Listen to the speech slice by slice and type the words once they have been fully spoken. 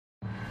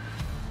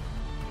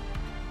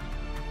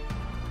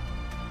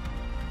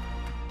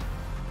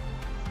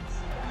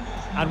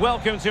and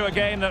welcome to a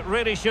game that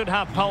really should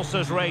have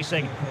pulses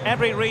racing.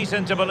 Every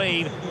reason to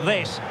believe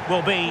this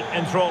will be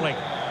enthralling.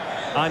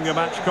 I'm your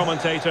match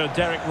commentator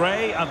Derek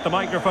Ray at the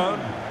microphone,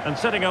 and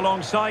sitting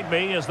alongside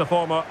me is the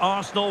former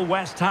Arsenal,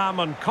 West Ham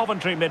and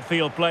Coventry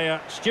midfield player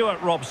Stuart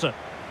Robson.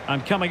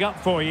 And coming up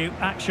for you,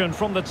 action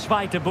from the 2.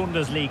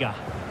 Bundesliga.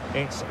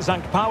 It's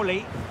St.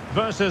 Pauli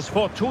versus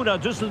Fortuna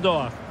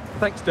Düsseldorf.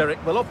 Thanks,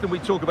 Derek. Well, often we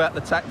talk about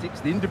the tactics,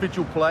 the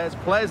individual players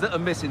that are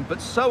missing,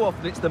 but so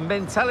often it's the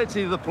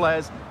mentality of the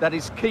players that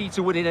is key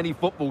to winning any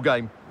football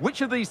game. Which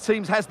of these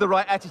teams has the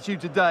right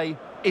attitude today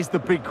is the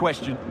big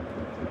question.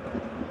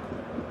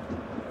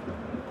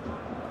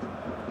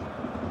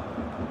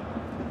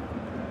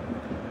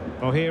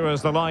 Well, here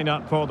is the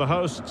lineup for the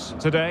hosts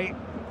today.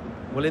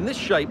 Well, in this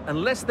shape,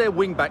 unless their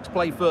wing-backs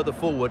play further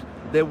forward,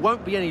 there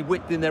won't be any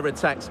width in their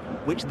attacks,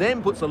 which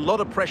then puts a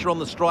lot of pressure on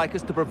the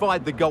strikers to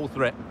provide the goal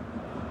threat.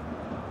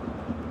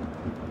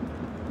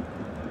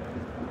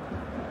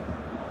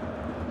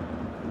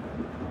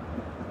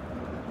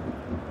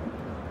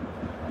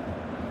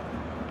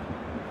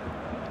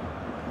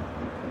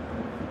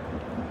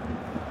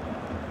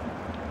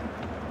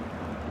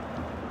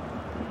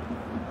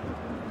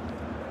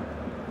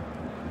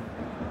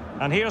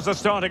 And here's the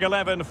starting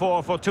 11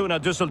 for Fortuna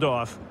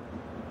Düsseldorf.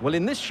 Well,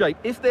 in this shape,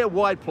 if their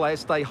wide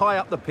players stay high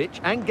up the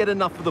pitch and get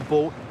enough of the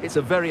ball, it's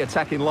a very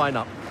attacking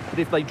lineup. But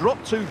if they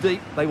drop too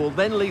deep, they will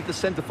then leave the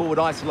centre-forward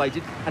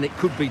isolated, and it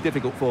could be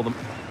difficult for them.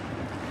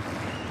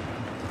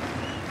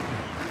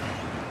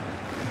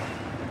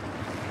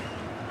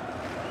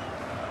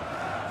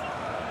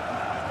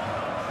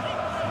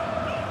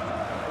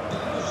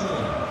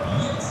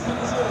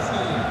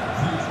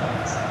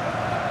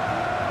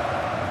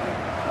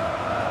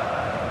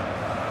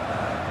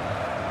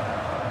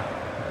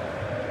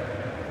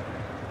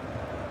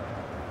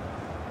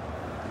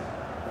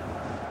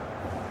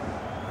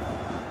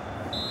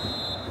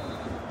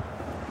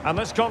 And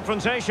this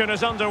confrontation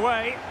is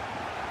underway.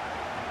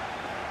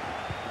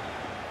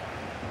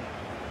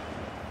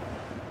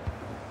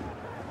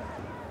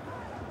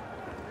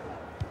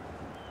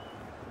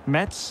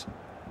 Metz.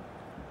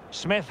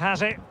 Smith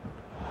has it.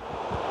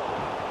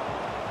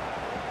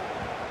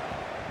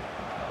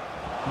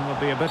 He will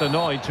be a bit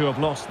annoyed to have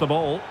lost the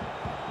ball.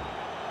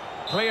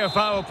 Clear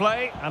foul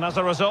play, and as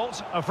a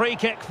result, a free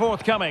kick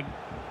forthcoming.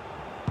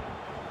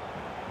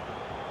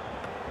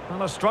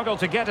 Well, a struggle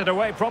to get it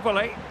away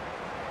properly.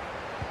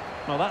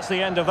 Well, that's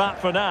the end of that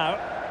for now.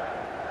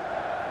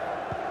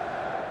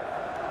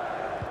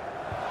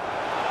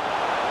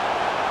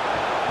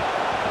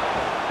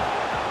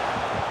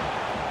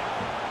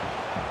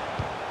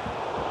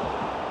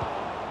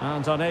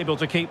 And unable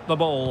to keep the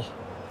ball.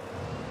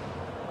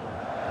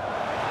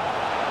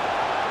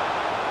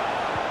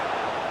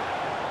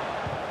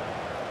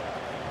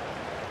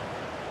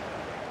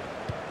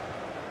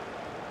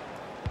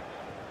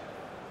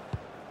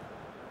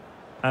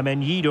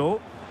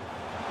 Amenido.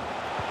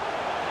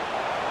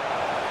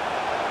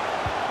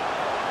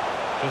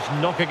 Just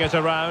knocking it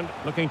around,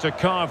 looking to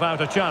carve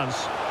out a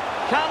chance.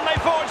 Can they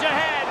forge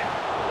ahead?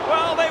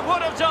 Well, they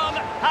would have done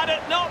had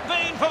it not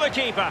been for the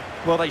keeper.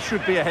 Well, they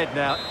should be ahead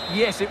now.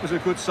 Yes, it was a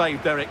good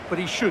save, Derek, but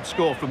he should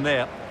score from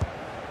there.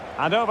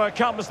 And over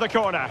comes the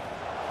corner.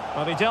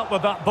 Well, he dealt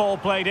with that ball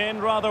played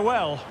in rather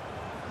well.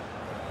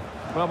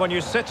 Well, when you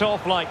sit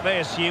off like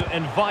this, you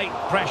invite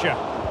pressure.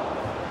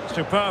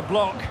 Superb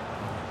block.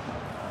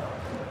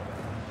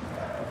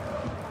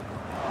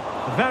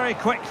 Very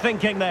quick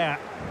thinking there.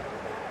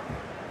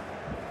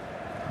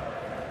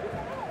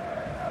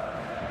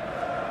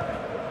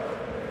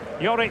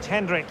 Jorrit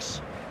Hendricks.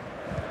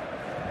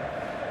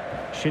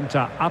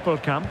 Shinta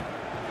Appelkamp.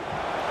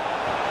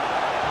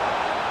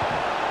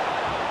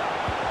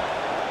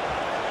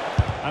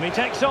 And he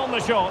takes on the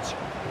shot.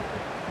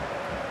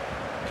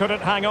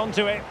 Couldn't hang on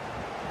to it.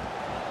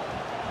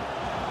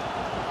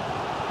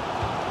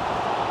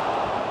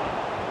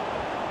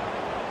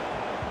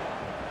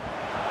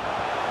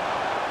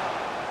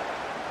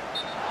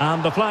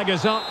 And the flag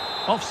is up.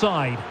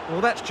 Offside.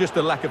 Well, that's just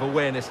a lack of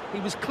awareness.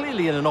 He was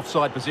clearly in an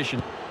offside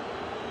position.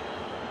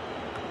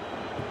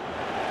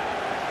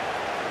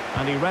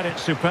 And he read it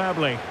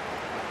superbly.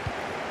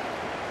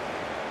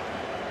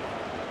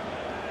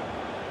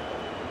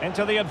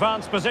 Into the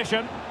advanced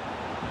position.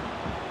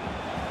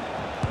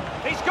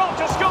 He's got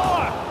to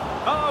score!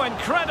 Oh,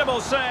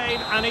 incredible save,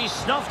 and he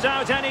snuffed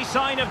out any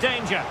sign of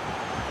danger.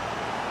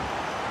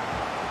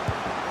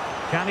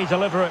 Can he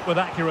deliver it with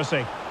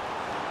accuracy?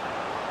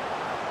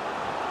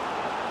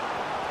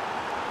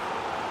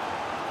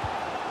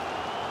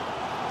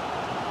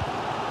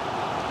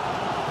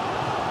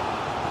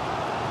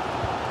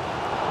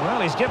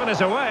 Well, he's given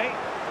us away.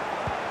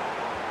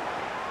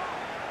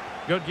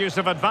 Good use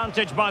of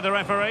advantage by the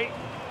referee.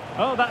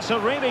 Oh, that's a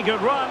really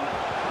good run.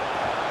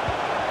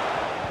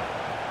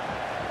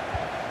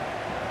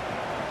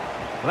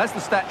 Well, as the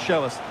stats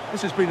show us,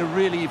 this has been a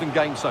really even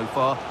game so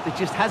far. There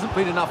just hasn't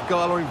been enough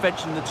guile or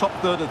invention in the top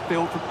third of the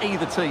field from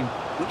either team,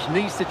 which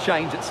needs to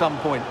change at some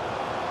point.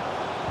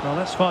 Well,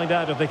 let's find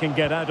out if they can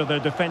get out of their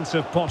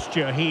defensive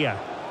posture here.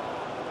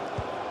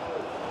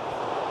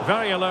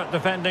 Very alert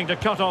defending to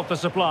cut off the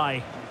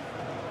supply.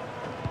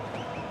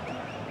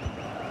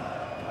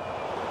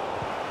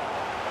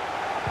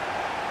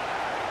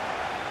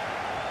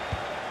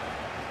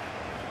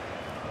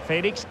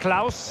 Felix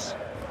Klaus.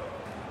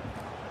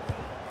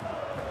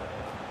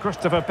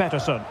 Christopher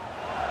Pettersson.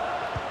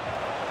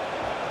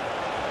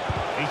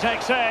 He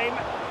takes aim.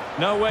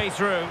 No way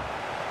through.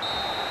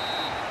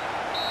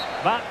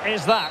 That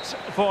is that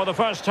for the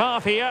first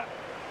half here.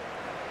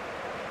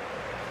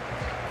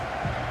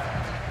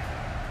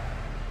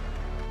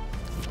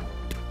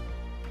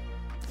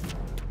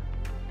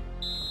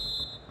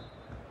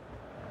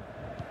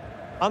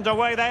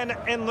 Underway then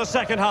in the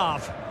second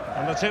half.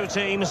 And the two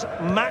teams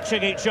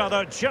matching each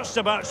other just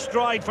about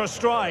stride for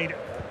stride.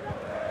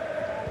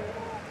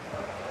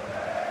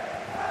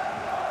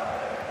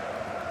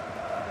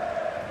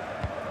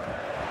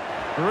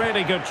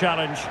 Really good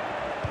challenge.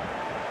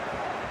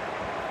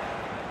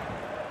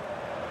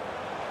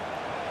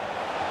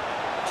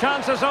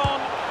 Chances on.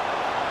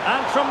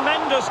 And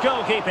tremendous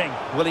goalkeeping.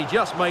 Well, he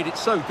just made it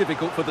so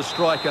difficult for the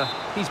striker.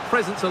 His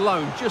presence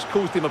alone just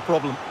caused him a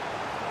problem.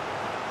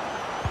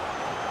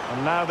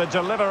 And now the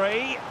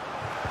delivery.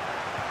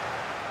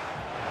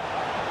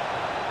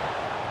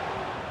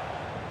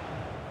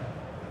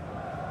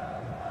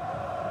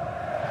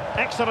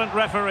 Excellent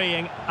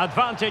refereeing.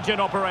 Advantage in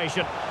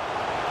operation.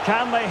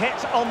 Can they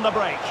hit on the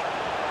break?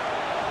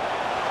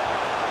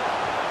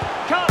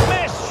 Can't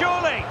miss,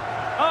 surely.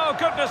 Oh,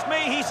 goodness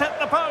me, he's hit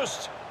the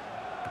post.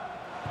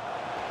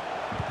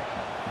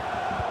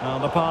 Well,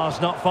 the pass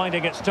not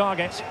finding its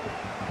target.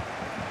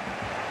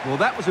 Well,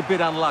 that was a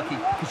bit unlucky,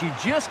 because you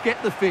just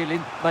get the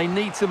feeling they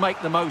need to make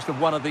the most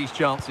of one of these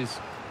chances.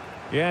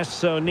 Yes,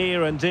 so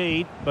near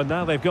indeed, but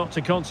now they've got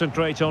to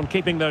concentrate on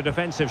keeping their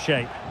defensive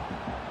shape.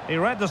 He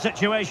read the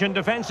situation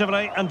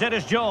defensively and did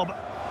his job.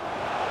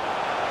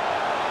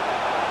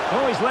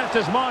 Oh, he's left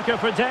his marker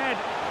for dead.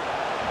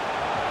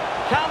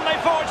 Can they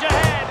forge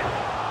ahead?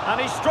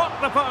 And he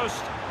struck the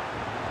post.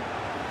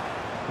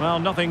 Well,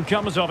 nothing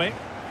comes of it.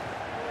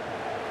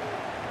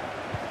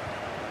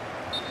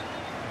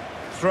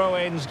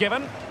 Throw-ins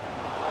given.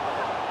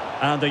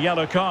 And a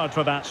yellow card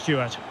for that,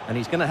 Stuart. And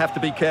he's going to have to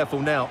be careful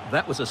now.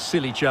 That was a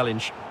silly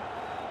challenge.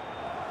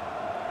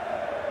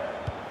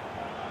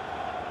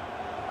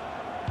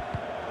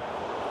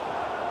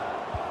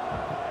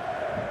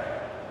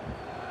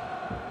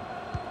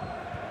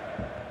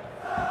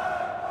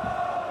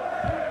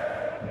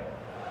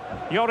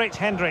 Jorrit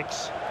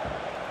Hendricks.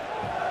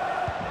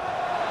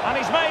 And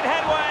he's made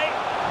headway.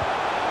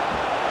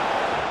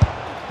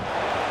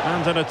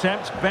 And an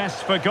attempt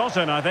best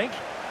forgotten, I think.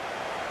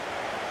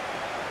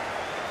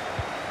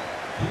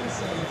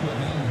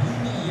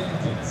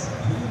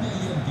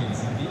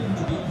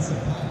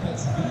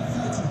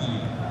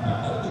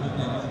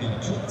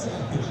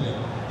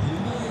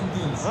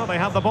 Well, they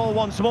have the ball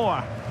once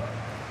more.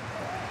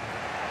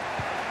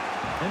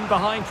 In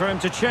behind for him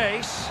to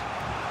chase.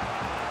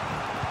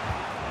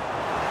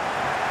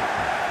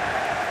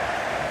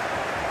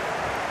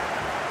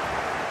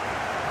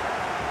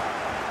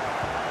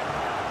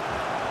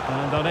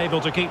 And unable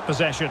to keep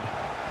possession.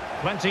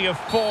 Plenty of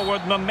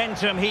forward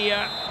momentum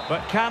here,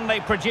 but can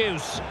they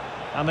produce?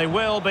 And they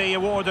will be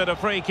awarded a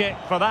free kick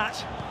for that.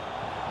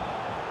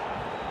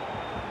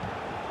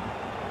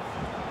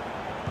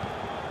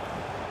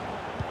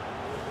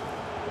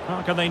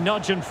 How can they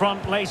nudge in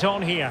front late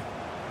on here?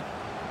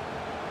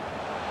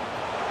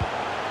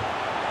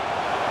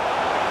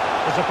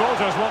 The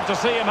supporters want to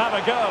see him have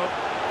a go.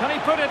 Can he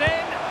put it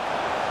in?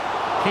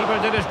 Keeper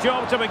did his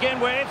job to begin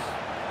with.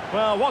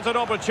 Well, what an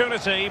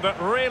opportunity,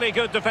 but really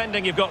good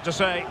defending, you've got to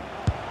say.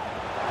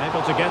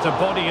 Able to get a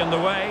body in the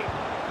way.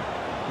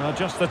 Well,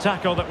 just the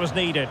tackle that was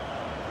needed.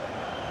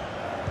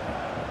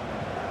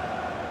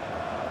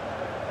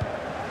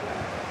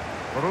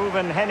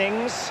 Ruben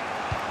Hennings.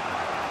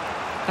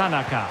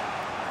 Tanaka.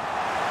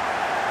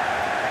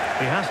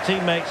 He has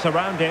teammates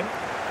around him.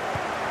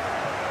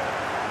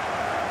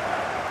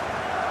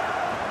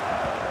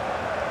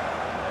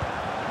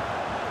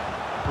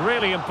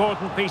 Really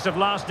important piece of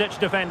last-ditch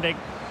defending.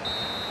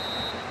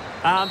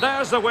 And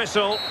there's the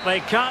whistle.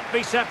 They can't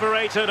be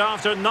separated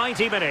after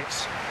 90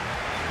 minutes.